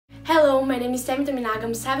Hello, my name is Tamie Tominaga,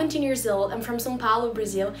 I'm 17 years old, I'm from São Paulo,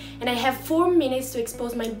 Brazil, and I have 4 minutes to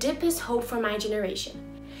expose my deepest hope for my generation.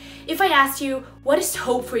 If I asked you, what is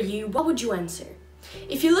hope for you, what would you answer?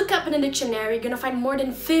 If you look up in a dictionary, you're gonna find more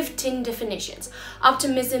than 15 definitions.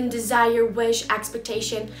 Optimism, desire, wish,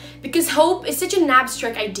 expectation, because hope is such an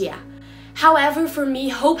abstract idea. However, for me,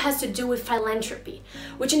 hope has to do with philanthropy,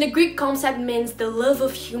 which in the Greek concept means the love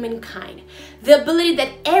of humankind, the ability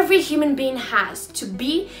that every human being has to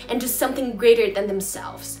be and do something greater than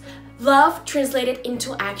themselves. Love translated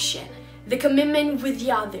into action, the commitment with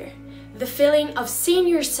the other, the feeling of seeing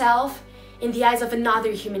yourself in the eyes of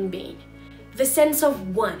another human being, the sense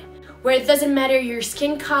of one, where it doesn't matter your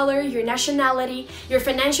skin color, your nationality, your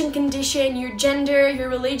financial condition, your gender, your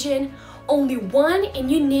religion, only one and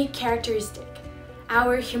unique characteristic,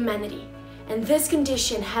 our humanity. And this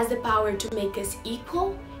condition has the power to make us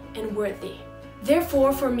equal and worthy.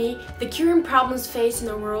 Therefore, for me, the current problems faced in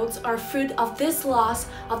our world are fruit of this loss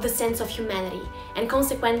of the sense of humanity and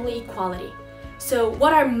consequently equality. So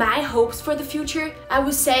what are my hopes for the future? I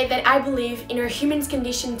would say that I believe in our human's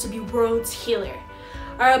condition to be world's healer,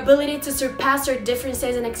 our ability to surpass our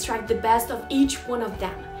differences and extract the best of each one of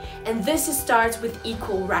them. And this starts with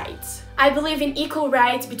equal rights. I believe in equal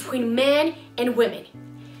rights between men and women.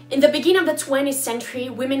 In the beginning of the 20th century,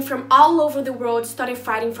 women from all over the world started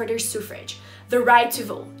fighting for their suffrage, the right to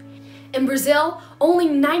vote. In Brazil, only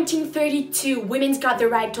in 1932 women got the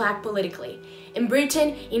right to act politically. In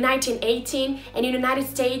Britain in 1918 and in the United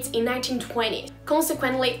States in 1920.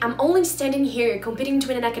 Consequently, I'm only standing here competing to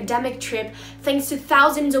win an academic trip thanks to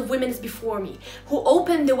thousands of women before me who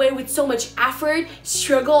opened the way with so much effort,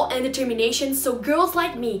 struggle and determination so girls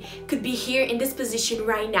like me could be here in this position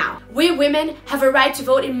right now. We women have a right to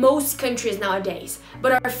vote in most countries nowadays,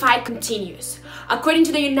 but our fight continues. According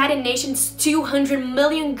to the United Nations, 200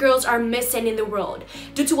 million girls are missing in the world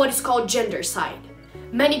due to what is called gendercide.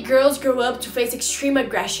 Many girls grow up to face extreme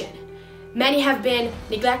aggression. Many have been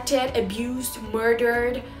neglected, abused,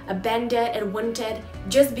 murdered, abandoned, and wanted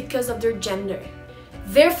just because of their gender.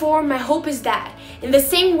 Therefore, my hope is that, in the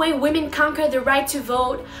same way women conquer the right to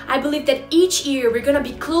vote, I believe that each year we're gonna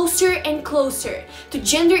be closer and closer to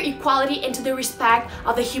gender equality and to the respect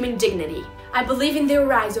of the human dignity. I believe in the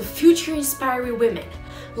rise of future inspiring women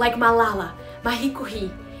like Malala, Marie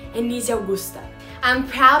Curie, and Nise Augusta. I'm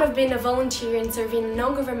proud of being a volunteer and serving a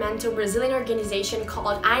non-governmental Brazilian organization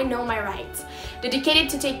called I Know My Rights, dedicated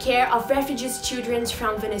to take care of refugees' children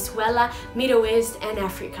from Venezuela, Middle East, and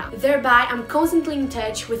Africa. Thereby, I'm constantly in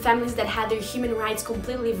touch with families that had their human rights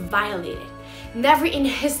completely violated. Never in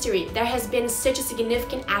history there has been such a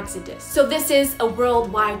significant exodus. So this is a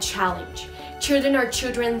worldwide challenge. Children are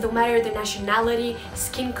children no matter their nationality,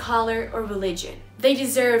 skin color, or religion. They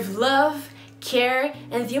deserve love, care,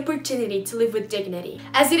 and the opportunity to live with dignity.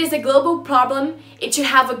 As it is a global problem, it should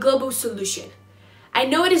have a global solution. I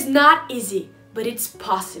know it is not easy, but it's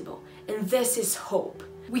possible, and this is hope.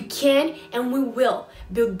 We can and we will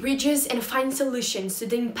build bridges and find solutions to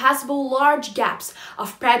the impassable large gaps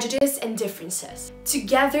of prejudice and differences.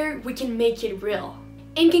 Together, we can make it real.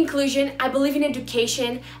 In conclusion, I believe in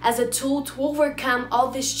education as a tool to overcome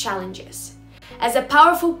all these challenges, as a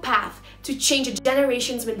powerful path to change a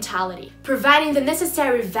generation's mentality, providing the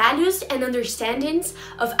necessary values and understandings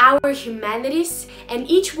of our humanities and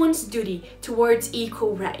each one's duty towards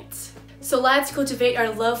equal rights. So let's cultivate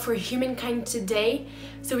our love for humankind today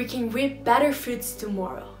so we can reap better fruits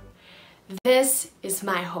tomorrow. This is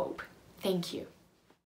my hope. Thank you.